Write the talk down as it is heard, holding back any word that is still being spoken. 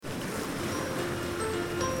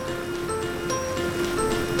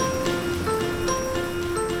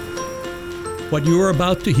What you are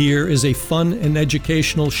about to hear is a fun and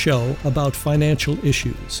educational show about financial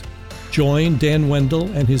issues. Join Dan Wendell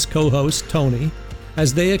and his co-host Tony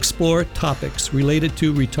as they explore topics related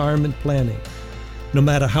to retirement planning. No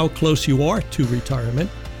matter how close you are to retirement,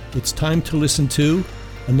 it's time to listen to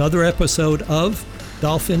another episode of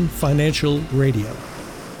Dolphin Financial Radio.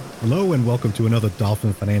 Hello and welcome to another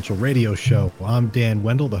Dolphin Financial Radio show. I'm Dan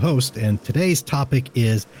Wendell, the host, and today's topic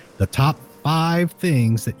is the top 5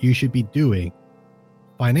 things that you should be doing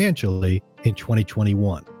financially in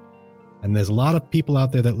 2021. And there's a lot of people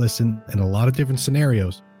out there that listen in a lot of different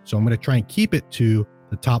scenarios. So I'm going to try and keep it to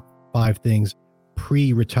the top 5 things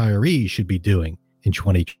pre-retirees should be doing in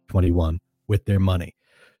 2021 with their money.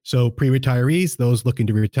 So pre-retirees, those looking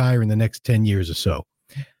to retire in the next 10 years or so.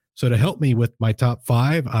 So to help me with my top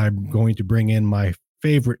 5, I'm going to bring in my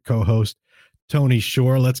favorite co-host, Tony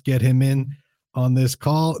Shore. Let's get him in on this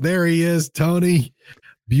call. There he is, Tony.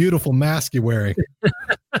 Beautiful mask you're wearing.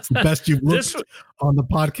 It's the best you've looked on the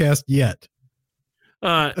podcast yet.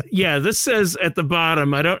 Yeah, this says at the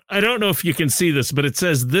bottom, I don't know if you can see this, but it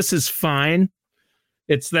says, "This is fine."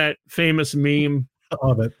 It's that famous meme.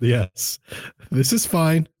 Oh, yes. This is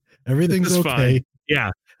fine. Everything's okay. Fine.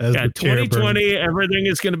 Yeah. 2020, everything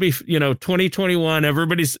is going to be, 2021,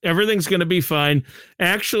 everything's going to be fine.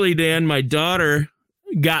 Actually, Dan, my daughter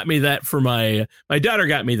got me that for my daughter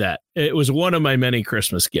got me that. It was one of my many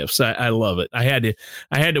Christmas gifts. I love it. I had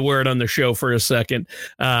to wear it on the show for a second.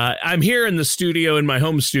 I'm here in the studio, in my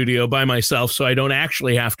home studio by myself, so I don't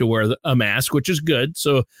actually have to wear a mask, which is good.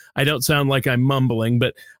 So I don't sound like I'm mumbling,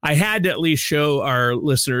 but I had to at least show our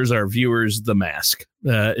listeners, our viewers, the mask.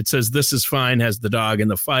 It says, "This is fine," has the dog in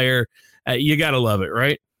the fire. You got to love it,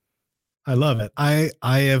 right? I love it. I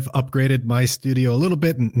have upgraded my studio a little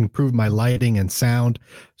bit and improved my lighting and sound.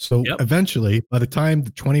 So Eventually, by the time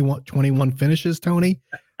the 21 finishes, Tony,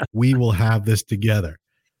 we will have this together.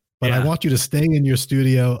 But I want you to stay in your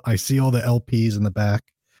studio. I see all the LPs in the back.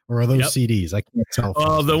 Or are those CDs? I can't tell.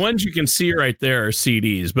 Oh, the ones you can see right there are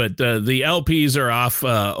CDs, but the LPs are off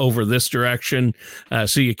over this direction,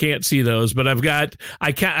 so you can't see those. But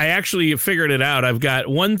I actually figured it out. I've got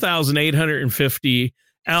 1,850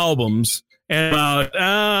 albums, and about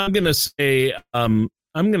I'm gonna say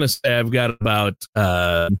I've got about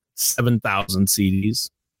 7,000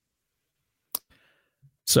 CDs.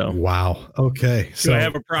 So wow. Okay. So I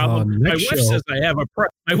have a problem. My wife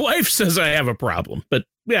says I have a problem, but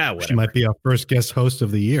yeah, whatever. She might be our first guest host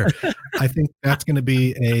of the year. I think that's going to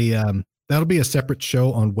be that'll be a separate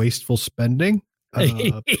show on wasteful spending.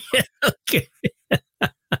 Okay.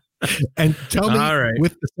 And tell me, all right,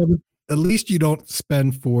 with the 7, at least you don't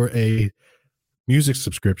spend for a music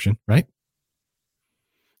subscription, right?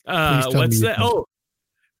 What's that?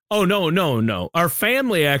 Oh, no. Our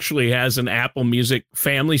family actually has an Apple Music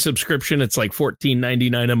family subscription. It's like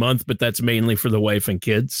 $14.99 a month, but that's mainly for the wife and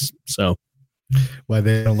kids. So, why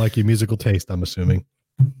they don't like your musical taste, I'm assuming.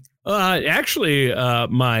 Actually,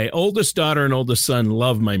 my oldest daughter and oldest son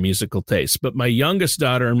love my musical taste, but my youngest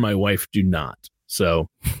daughter and my wife do not. So,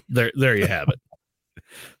 there you have it.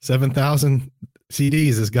 7,000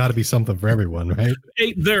 CDs has got to be something for everyone, right?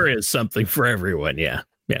 There is something for everyone. Yeah.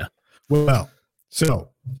 Well, so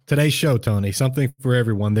today's show, Tony, something for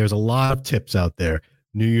everyone. There's a lot of tips out there.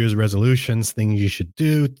 New Year's resolutions, things you should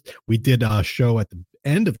do. We did a show at the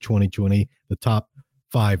end of 2020, the top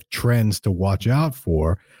 5 trends to watch out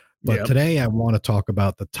for. But today I want to talk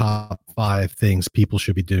about the top 5 things people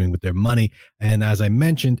should be doing with their money. And as I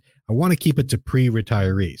mentioned, I want to keep it to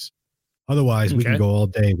pre-retirees. Otherwise, we can go all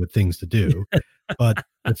day with things to do. But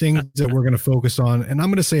the things that we're going to focus on, and I'm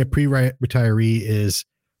going to say a pre-retiree is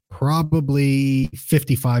probably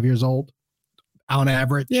 55 years old on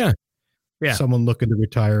average. Yeah. Someone looking to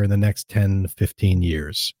retire in the next 10 to 15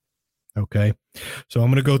 years. Okay. So I'm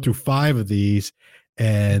going to go through 5 of these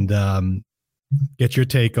and get your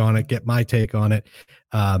take on it, get my take on it.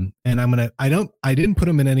 And I didn't put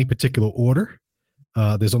them in any particular order.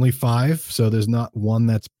 There's only 5, so there's not one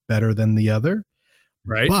that's better than the other.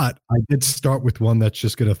 Right. But I did start with one that's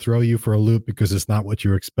just going to throw you for a loop because it's not what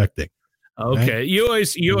you're expecting. Okay. Right? You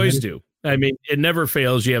always do. I mean, it never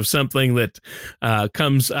fails. You have something that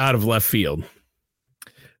comes out of left field.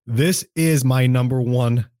 This is my number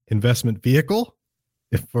 1 investment vehicle,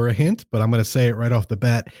 if for a hint, but I'm going to say it right off the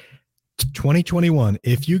bat. 2021,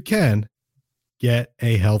 if you can, get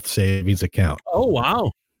a health savings account. Oh,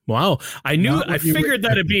 wow. I figured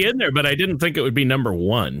that'd be in there, but I didn't think it would be number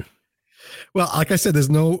 1. Well, like I said, there's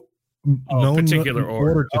no particular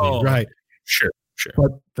order to these, right? Sure.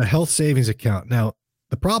 But the health savings account. Now,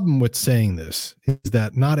 the problem with saying this is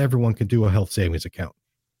that not everyone can do a health savings account.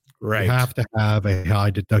 Right. You have to have a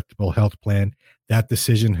high deductible health plan. That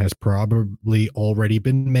decision has probably already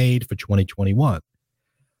been made for 2021.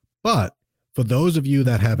 But for those of you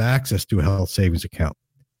that have access to a health savings account,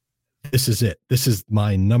 this is it. This is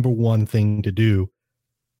my number one thing to do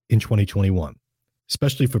in 2021,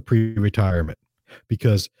 especially for pre-retirement,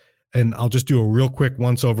 because, and I'll just do a real quick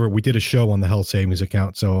once over. We did a show on the health savings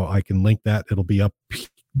account, so I can link that. It'll be up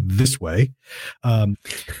this way.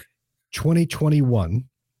 2021,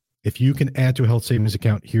 if you can add to a health savings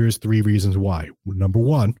account, here's 3 reasons why. Number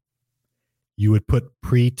one, you would put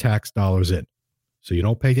pre-tax dollars in. So you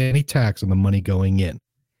don't pay any tax on the money going in.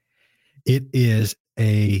 It is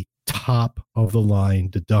a top of the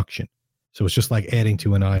line deduction. So it's just like adding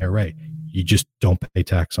to an IRA. You just don't pay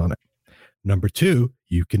tax on it. Number 2,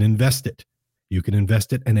 you can invest it. You can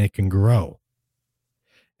invest it and it can grow.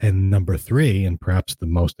 And number 3, and perhaps the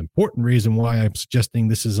most important reason why I'm suggesting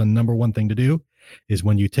this is a number one thing to do, is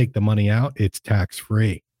when you take the money out, it's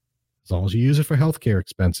tax-free. As long as you use it for healthcare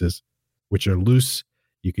expenses, which are loose,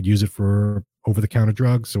 you could use it for over-the-counter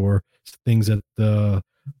drugs or things at the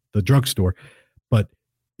drugstore. But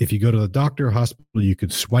if you go to the doctor or hospital, you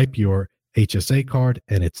could swipe your HSA card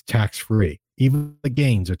and it's tax-free. Even the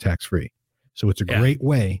gains are tax-free. So it's a great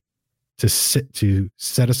way to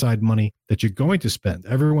set aside money that you're going to spend.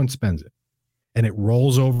 Everyone spends it. And it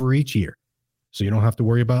rolls over each year. So you don't have to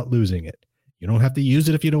worry about losing it. You don't have to use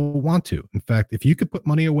it if you don't want to. In fact, if you could put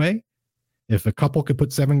money away, if a couple could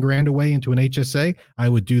put $7,000 away into an HSA, I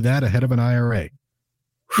would do that ahead of an IRA.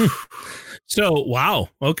 So, wow.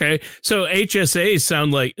 Okay. So HSAs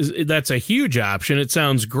sound like that's a huge option. It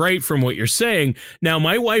sounds great from what you're saying. Now,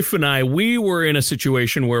 my wife and I, we were in a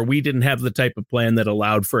situation where we didn't have the type of plan that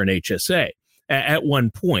allowed for an HSA at one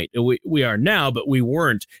point. We are now, but we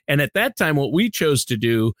weren't. And at that time, what we chose to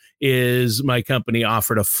do is my company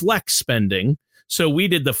offered a flex spending. So we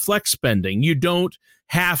did the flex spending. You don't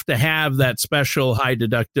have to have that special high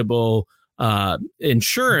deductible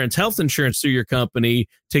insurance, health insurance through your company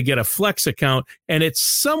to get a flex account. And it's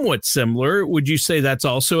somewhat similar. Would you say that's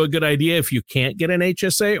also a good idea if you can't get an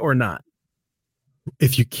HSA or not?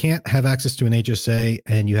 If you can't have access to an HSA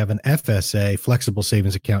and you have an FSA, flexible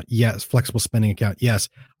savings account, yes. Flexible spending account, yes.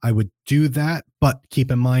 I would do that, but keep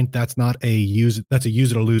in mind that's not a use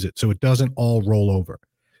it or lose it. So it doesn't all roll over.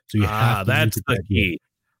 So you have to that's the key.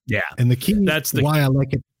 Yeah. And the key that's why I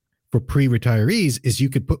like it for pre-retirees is you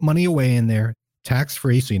could put money away in there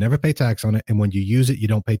tax-free, so you never pay tax on it. And when you use it, you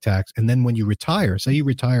don't pay tax. And then when you retire, say you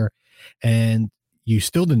retire and you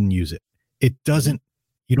still didn't use it,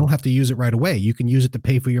 you don't have to use it right away. You can use it to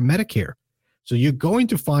pay for your Medicare. So you're going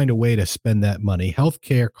to find a way to spend that money.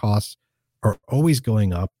 Healthcare costs are always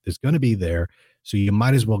going up. There's going to be there. So you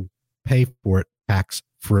might as well pay for it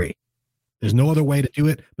tax-free. There's no other way to do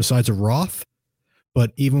it besides a Roth.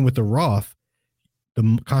 But even with the Roth,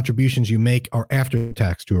 the contributions you make are after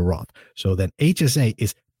tax to a Roth. So then HSA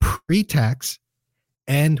is pre-tax.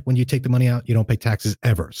 And when you take the money out, you don't pay taxes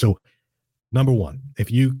ever. So number one, if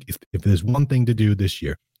there's one thing to do this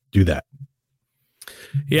year, do that.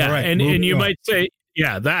 Yeah. Right, and you might say,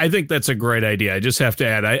 I think that's a great idea. I just have to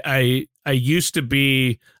add, I used to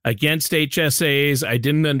be against HSAs. I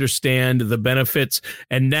didn't understand the benefits.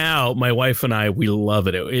 And now my wife and I, we love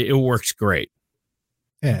it. It works great.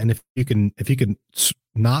 Yeah, and if you can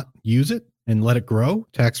not use it and let it grow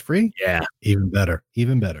tax-free, even better.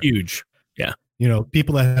 Huge. Yeah.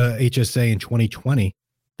 People that had a HSA in 2020,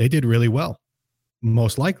 they did really well,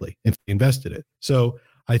 most likely, if they invested it. So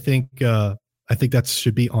I think that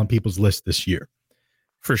should be on people's list this year.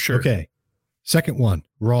 For sure. Okay. Second one,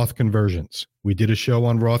 Roth conversions. We did a show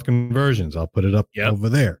on Roth conversions. I'll put it up over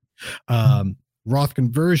there. Roth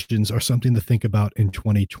conversions are something to think about in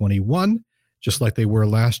 2021. Just like they were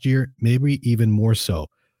last year, maybe even more so.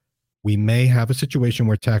 We may have a situation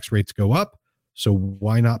where tax rates go up, so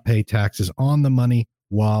why not pay taxes on the money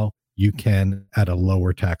while you can at a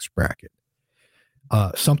lower tax bracket?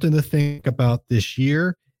 Something to think about this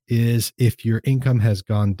year is if your income has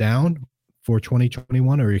gone down for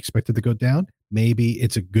 2021 or you're expected to go down, maybe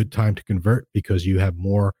it's a good time to convert because you have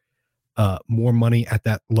more money at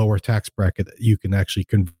that lower tax bracket that you can actually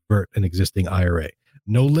convert an existing IRA.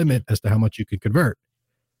 No limit as to how much you can convert,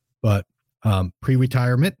 but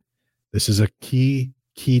pre-retirement, this is a key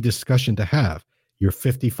discussion to have. You're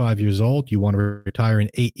 55 years old. You want to retire in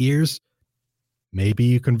 8 years. Maybe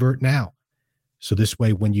you convert now. So this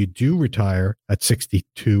way, when you do retire at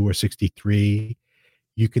 62 or 63,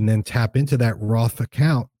 you can then tap into that Roth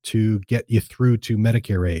account to get you through to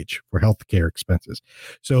Medicare age for healthcare expenses.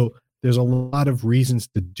 So there's a lot of reasons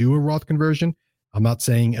to do a Roth conversion. I'm not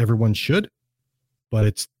saying everyone should, but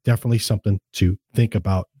it's definitely something to think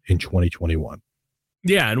about in 2021.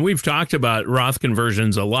 Yeah, and we've talked about Roth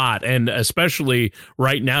conversions a lot, and especially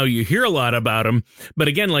right now, you hear a lot about them. But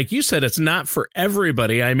again, like you said, it's not for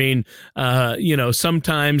everybody. I mean,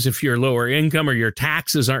 sometimes if you're lower income or your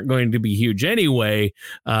taxes aren't going to be huge anyway,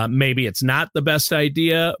 maybe it's not the best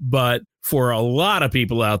idea. But for a lot of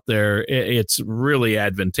people out there, it's really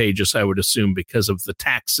advantageous, I would assume, because of the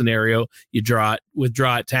tax scenario. You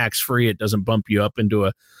withdraw it tax free. It doesn't bump you up into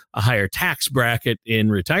a higher tax bracket in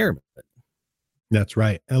retirement. That's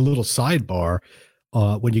right. A little sidebar,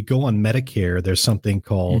 when you go on Medicare, there's something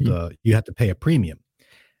called, you have to pay a premium.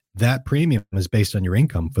 That premium is based on your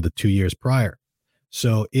income for the 2 years prior.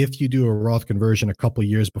 So if you do a Roth conversion a couple of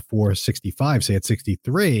years before 65, say at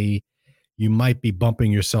 63, you might be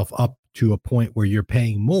bumping yourself up to a point where you're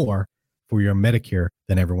paying more for your Medicare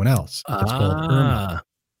than everyone else. That's called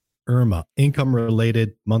IRMAA, income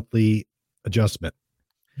related monthly adjustment.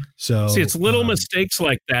 So see, it's little mistakes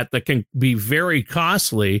like that can be very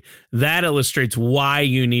costly. That illustrates why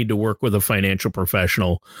you need to work with a financial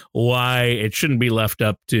professional, why it shouldn't be left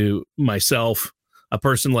up to myself. A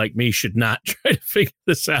person like me should not try to figure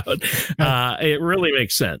this out. It really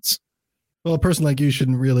makes sense. Well, a person like you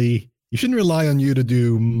shouldn't rely on you to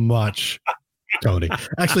do much, Tony.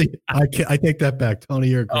 Actually, I take that back. Tony,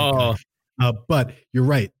 you're a great guy. But you're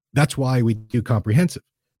right. That's why we do comprehensive,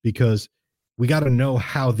 because we got to know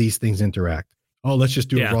how these things interact. Oh, let's just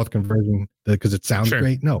do a Roth conversion because it sounds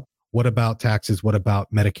great. No. What about taxes? What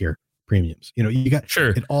about Medicare premiums? You got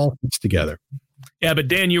it all fits together. Yeah, but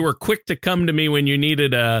Dan, you were quick to come to me when you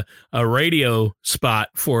needed a radio spot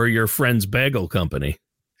for your friend's bagel company.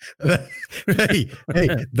 hey,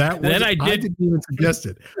 that was, I didn't even suggest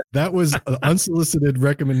it. That was an unsolicited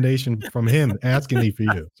recommendation from him asking me for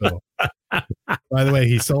you. So, by the way,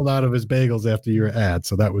 he sold out of his bagels after your ad,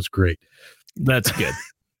 so that was great. That's good.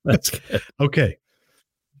 That's good. Okay.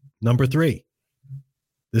 Number 3.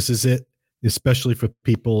 This is it, especially for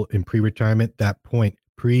people in pre-retirement, that point,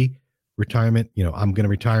 pre-retirement, I'm going to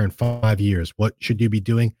retire in 5 years. What should you be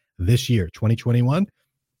doing this year, 2021?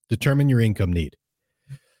 Determine your income need.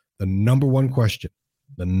 The number one question,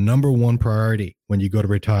 the number one priority when you go to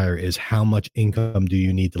retire is how much income do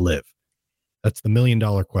you need to live? That's the $1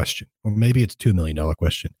 million question, or maybe it's $2 million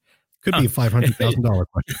question. Could be a $500,000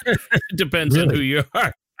 question. It depends on who you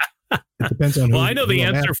are. It depends on who. Well, I know the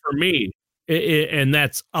answer for me, and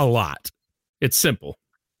that's a lot. It's simple.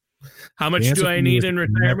 How much do I need in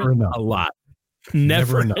retirement? A lot.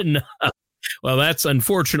 Never enough. Well, that's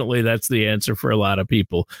the answer for a lot of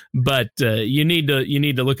people. But you need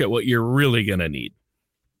to look at what you're really going to need.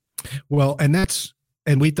 Well,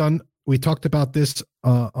 we talked about this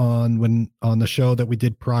on the show that we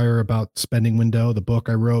did prior about spending window, the book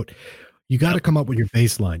I wrote. You got to come up with your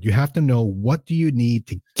baseline. You have to know, what do you need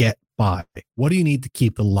to get by? What do you need to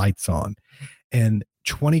keep the lights on? And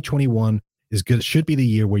 2021 should be the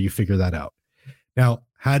year where you figure that out. Now,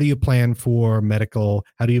 how do you plan for medical?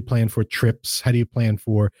 How do you plan for trips? How do you plan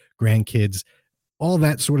for grandkids? All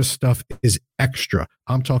that sort of stuff is extra.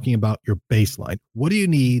 I'm talking about your baseline. What do you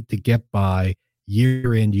need to get by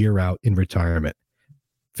year in, year out in retirement?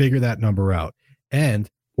 Figure that number out. And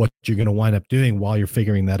what you're going to wind up doing while you're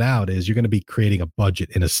figuring that out is you're going to be creating a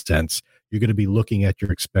budget in a sense. You're going to be looking at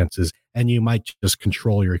your expenses, and you might just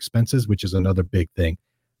control your expenses, which is another big thing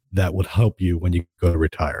that would help you when you go to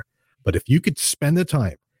retire. But if you could spend the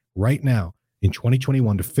time right now in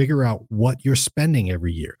 2021 to figure out what you're spending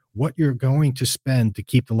every year, what you're going to spend to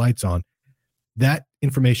keep the lights on, that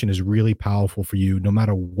information is really powerful for you no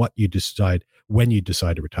matter what you decide when you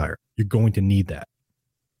decide to retire. You're going to need that.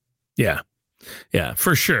 Yeah,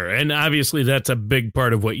 for sure. And obviously that's a big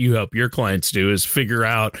part of what you help your clients do, is figure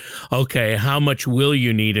out, okay, how much will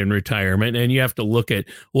you need in retirement? And you have to look at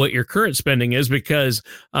what your current spending is, because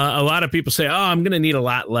a lot of people say, oh, I'm going to need a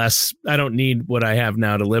lot less. I don't need what I have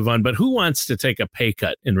now to live on. But who wants to take a pay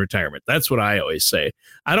cut in retirement? That's what I always say.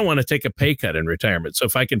 I don't want to take a pay cut in retirement. So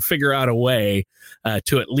if I can figure out a way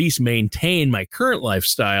to at least maintain my current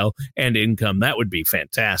lifestyle and income, that would be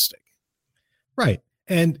fantastic. Right.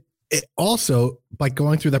 And also, by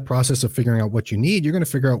going through that process of figuring out what you need, you're going to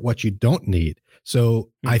figure out what you don't need. So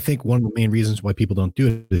I think one of the main reasons why people don't do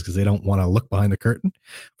it is because they don't want to look behind the curtain.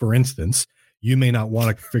 For instance, you may not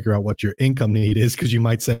want to figure out what your income need is because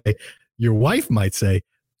your wife might say,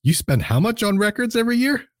 you spend how much on records every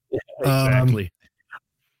year? Yeah, exactly.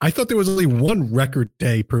 I thought there was only one record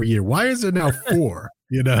day per year. Why is there now 4?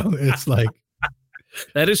 It's like.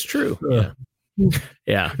 That is true.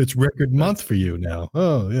 Yeah. It's record month for you now.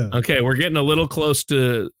 Oh, yeah. Okay. We're getting a little close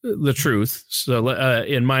to the truth. So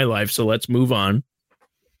in my life, so let's move on.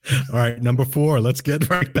 All right, number 4. Let's get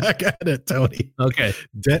right back at it, Tony. Okay.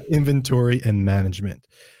 Debt inventory and management.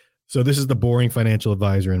 So this is the boring financial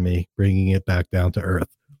advisor in me bringing it back down to earth.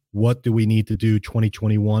 What do we need to do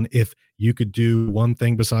 2021? If you could do one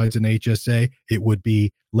thing besides an HSA, it would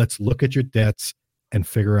be, let's look at your debts and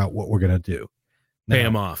figure out what we're going to do. Pay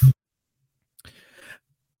them off.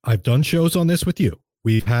 I've done shows on this with you.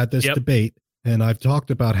 We've had this debate, and I've talked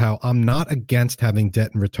about how I'm not against having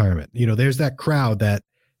debt in retirement. You know, there's that crowd that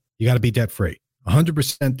you got to be debt free,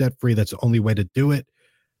 100% debt free. That's the only way to do it.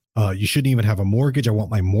 You shouldn't even have a mortgage. I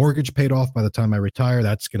want my mortgage paid off by the time I retire.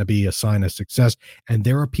 That's going to be a sign of success. And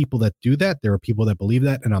there are people that do that. There are people that believe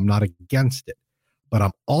that, and I'm not against it. But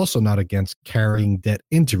I'm also not against carrying debt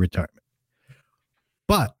into retirement.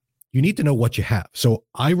 But you need to know what you have. So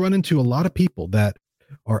I run into a lot of people that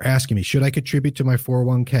are asking me, should I contribute to my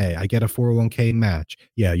 401k? I get a 401k match.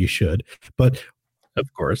 Yeah, you should. But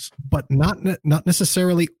of course, but not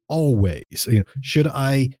necessarily always. You know, should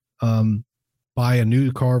I buy a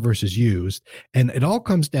new car versus used? And it all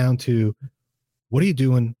comes down to, what are you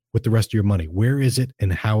doing with the rest of your money? Where is it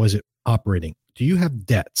and how is it operating? Do you have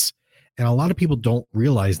debts? And a lot of people don't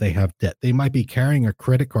realize they have debt. They might be carrying a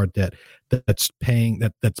credit card debt that's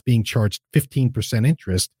being charged 15%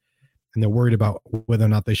 interest, and they're worried about whether or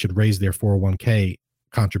not they should raise their 401k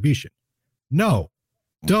contribution. No,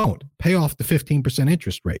 don't pay off the 15%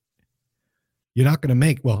 interest rate. You're not going to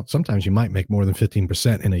make, well, sometimes you might make more than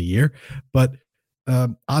 15% in a year, but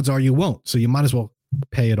odds are you won't. So you might as well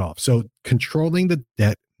pay it off. So controlling the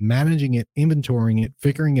debt, managing it, inventorying it,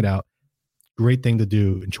 figuring it out, great thing to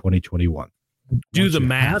do in 2021. Do the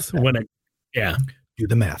math when it, do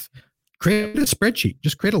the math. Create a spreadsheet.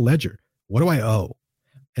 Just create a ledger. What do I owe?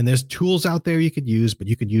 And there's tools out there you could use, but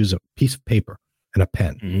you could use a piece of paper and a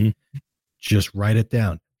pen. Mm-hmm. Just write it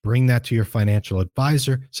down. Bring that to your financial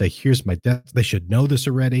advisor. Say, here's my debts. They should know this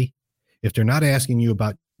already. If they're not asking you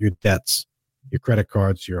about your debts, your credit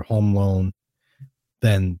cards, your home loan,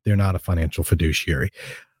 then they're not a financial fiduciary.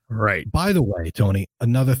 Right. By the way, Tony,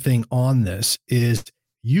 another thing on this is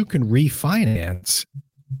you can refinance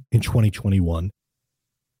in 2021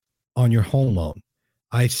 on your home loan.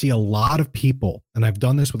 I see a lot of people, and I've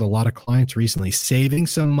done this with a lot of clients recently, saving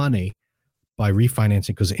some money by refinancing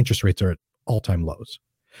because the interest rates are at all-time lows.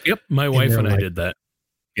 Yep. My wife and I did that.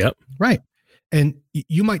 Yep. Right. And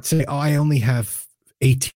you might say, oh, I only have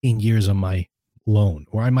 18 years on my loan,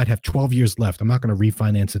 or I might have 12 years left. I'm not going to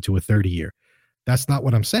refinance it to a 30-year. That's not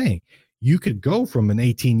what I'm saying. You could go from an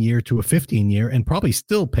 18-year to a 15-year and probably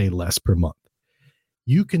still pay less per month.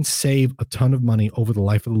 You can save a ton of money over the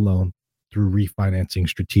life of the loan through refinancing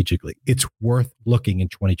strategically. It's worth looking in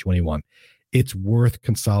 2021. It's worth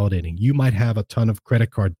consolidating. You might have a ton of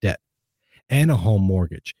credit card debt and a home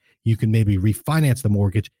mortgage. You can maybe refinance the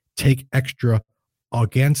mortgage, take extra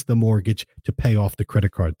against the mortgage to pay off the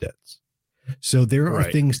credit card debts. So there are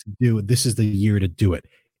things to do. This is the year to do it.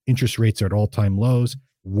 Interest rates are at all-time lows.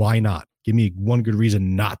 Why not? Give me one good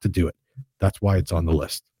reason not to do it. That's why it's on the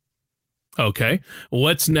list. Okay.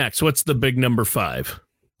 What's next? What's the big number 5?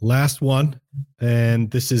 Last one. And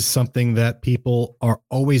this is something that people are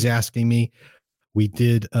always asking me. We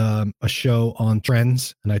did a show on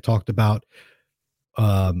trends, and I talked about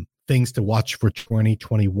things to watch for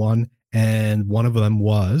 2021. And one of them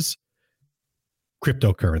was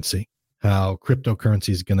cryptocurrency, how cryptocurrency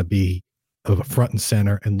is going to be front and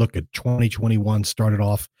center. And look at 2021 started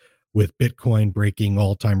off with Bitcoin breaking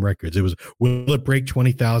all-time records. It was, will it break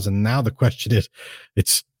 20,000? Now the question is,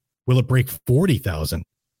 will it break 40,000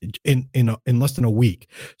 in less than a week?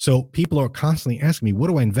 So people are constantly asking me, what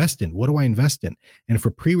do I invest in? What do I invest in? And for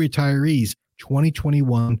pre-retirees,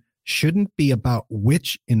 2021 shouldn't be about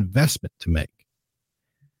which investment to make.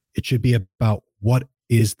 It should be about what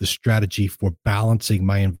is the strategy for balancing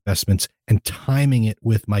my investments and timing it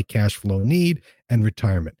with my cash flow need and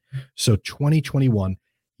retirement. So 2021,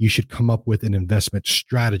 you should come up with an investment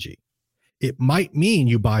strategy. It might mean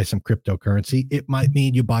you buy some cryptocurrency. It might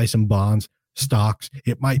mean you buy some bonds, stocks.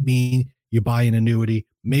 It might mean you buy an annuity.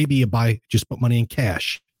 Maybe you just put money in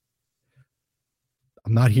cash.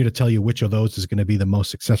 I'm not here to tell you which of those is going to be the most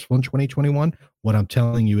successful in 2021. What I'm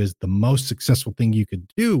telling you is the most successful thing you could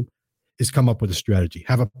do is come up with a strategy,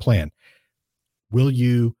 have a plan. Will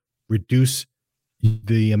you reduce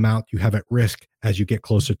the amount you have at risk as you get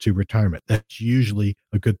closer to retirement? That's usually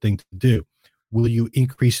a good thing to do. Will you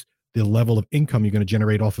increase the level of income you're going to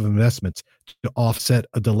generate off of investments to offset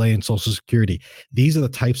a delay in Social Security? These are the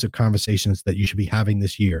types of conversations that you should be having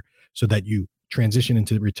this year so that you transition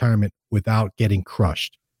into retirement without getting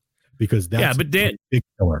crushed, because that's but Dan, a big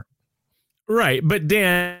killer. Right. But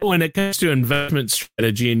Dan, when it comes to investment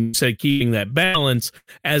strategy and you said keeping that balance,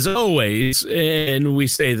 as always, and we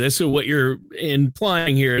say this, so what you're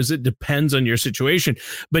implying here is it depends on your situation,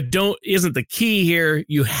 but isn't the key here.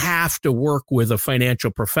 You have to work with a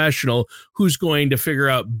financial professional who's going to figure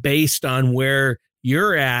out based on where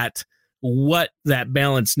you're at, what that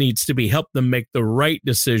balance needs to be, help them make the right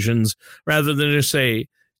decisions rather than just say,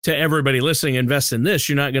 to everybody listening, invest in this.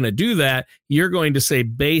 You're not going to do that. You're going to say,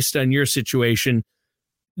 based on your situation,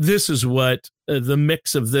 this is what the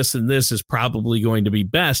mix of this and this is probably going to be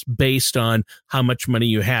best based on how much money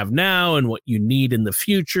you have now and what you need in the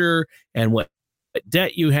future and what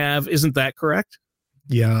debt you have. Isn't that correct?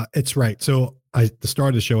 Yeah, it's right. So at the start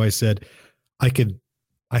of the show, I said I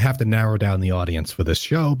have to narrow down the audience for this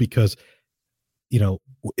show because,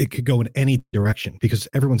 it could go in any direction because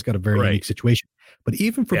everyone's got a very unique situation. But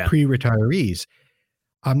even for pre-retirees,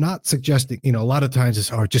 I'm not suggesting, a lot of times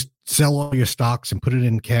it's, just sell all your stocks and put it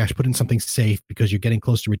in cash, put in something safe because you're getting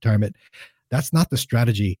close to retirement. That's not the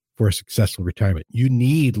strategy for a successful retirement. You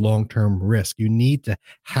need long-term risk. You need to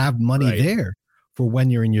have money there for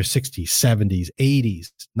when you're in your 60s, 70s,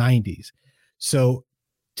 80s, 90s. So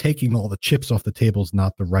taking all the chips off the table is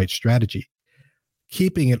not the right strategy.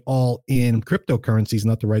 Keeping it all in cryptocurrency is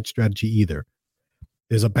not the right strategy either.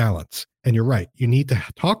 There's a balance. And you're right. You need to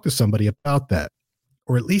talk to somebody about that,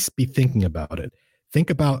 or at least be thinking about it. Think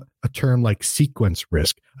about a term like sequence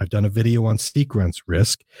risk. I've done a video on sequence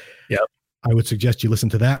risk. Yep. I would suggest you listen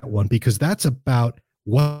to that one because that's about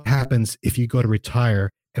what happens if you go to retire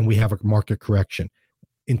and we have a market correction.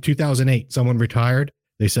 In 2008, someone retired.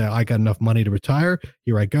 They say, I got enough money to retire.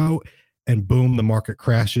 Here I go. And boom, the market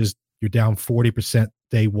crashes. You're down 40%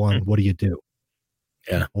 day one. What do you do?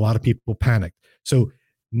 Yeah. A lot of people panicked. So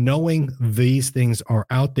knowing these things are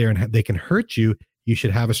out there and they can hurt you, you should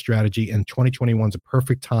have a strategy. And 2021 is a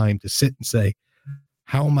perfect time to sit and say,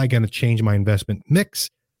 how am I going to change my investment mix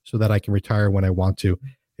so that I can retire when I want to?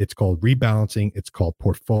 It's called rebalancing. It's called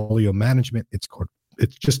portfolio management. It's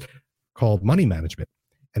just called money management.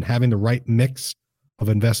 And having the right mix of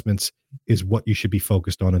investments is what you should be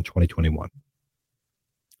focused on in 2021.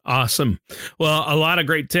 Awesome. Well, a lot of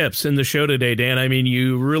great tips in the show today, Dan. I mean,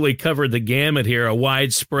 you really covered the gamut here, a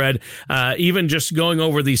widespread, even just going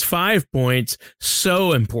over these 5 points,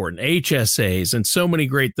 so important, HSAs and so many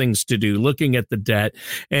great things to do, looking at the debt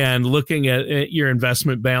and looking at your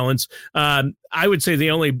investment balance. I would say the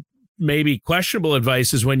only maybe questionable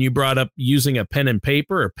advice is when you brought up using a pen and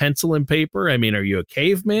paper or pencil and paper. I mean, are you a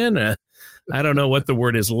caveman? I don't know what the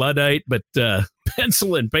word is, Luddite, but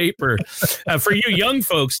pencil and paper. For you young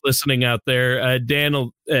folks listening out there, Dan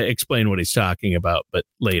will explain what he's talking about, but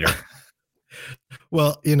later.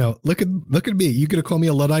 Well, look at me. You gonna call me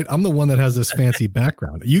a Luddite? I'm the one that has this fancy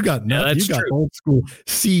background. You got you got old school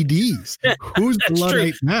CDs. Who's the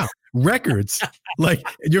Luddite now? Records. Like,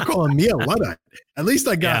 and you're calling me a Luddite. At least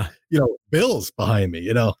I got bills behind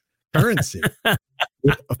me. Currency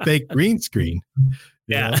with a fake green screen.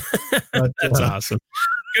 Yeah, but, that's awesome.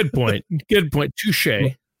 Good point. Good point. Touche.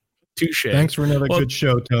 Thanks for another good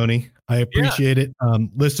show, Tony. I appreciate it.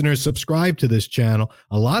 Listeners, subscribe to this channel.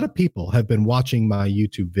 A lot of people have been watching my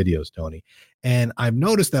YouTube videos, Tony, and I've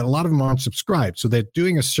noticed that a lot of them aren't subscribed. So they're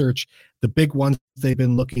doing a search. The big ones they've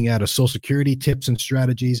been looking at are Social Security tips and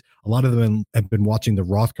strategies. A lot of them have been watching the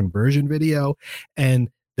Roth conversion video, and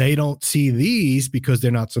they don't see these because they're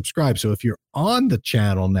not subscribed. So if you're on the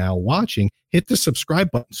channel now watching, hit the subscribe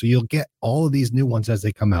button so you'll get all of these new ones as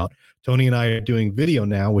they come out. Tony and I are doing video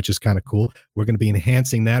now, which is kind of cool. We're going to be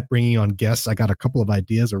enhancing that, bringing on guests. I got a couple of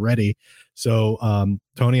ideas already. So,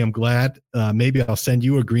 Tony, I'm glad. Maybe I'll send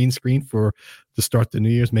you a green screen to start the New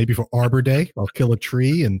Year's, maybe for Arbor Day. I'll kill a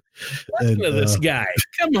tree and listen to this guy.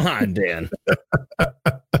 Come on, Dan.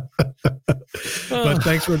 But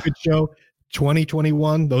thanks for a good show.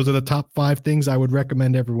 2021, those are the top 5 things I would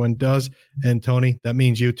recommend everyone does. And Tony, that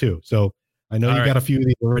means you too. So I know you got a few of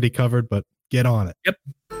these already covered, but get on it. Yep.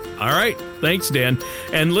 All right. Thanks, Dan.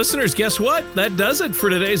 And listeners, guess what? That does it for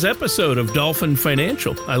today's episode of Dolphin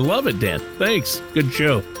Financial. I love it, Dan. Thanks. Good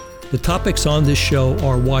show. The topics on this show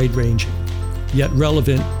are wide-ranging, yet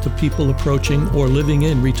relevant to people approaching or living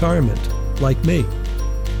in retirement, like me.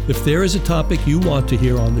 If there is a topic you want to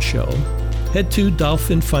hear on the show, head to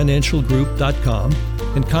dolphinfinancialgroup.com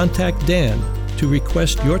and contact Dan to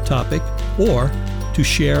request your topic or to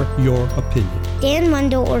share your opinion. Dan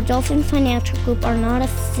Wendell or Dolphin Financial Group are not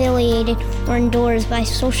affiliated or endorsed by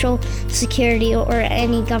Social Security or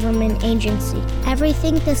any government agency.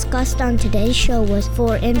 Everything discussed on today's show was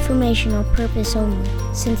for informational purpose only.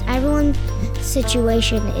 Since everyone's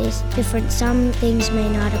situation is different, some things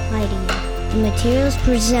may not apply to you. The materials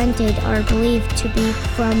presented are believed to be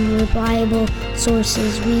from reliable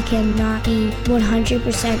sources. We cannot be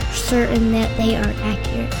 100% certain that they are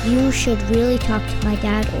accurate. You should really talk to my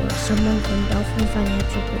dad or someone from Dolphin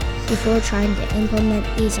Financial Group before trying to implement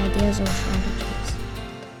these ideas or strategies.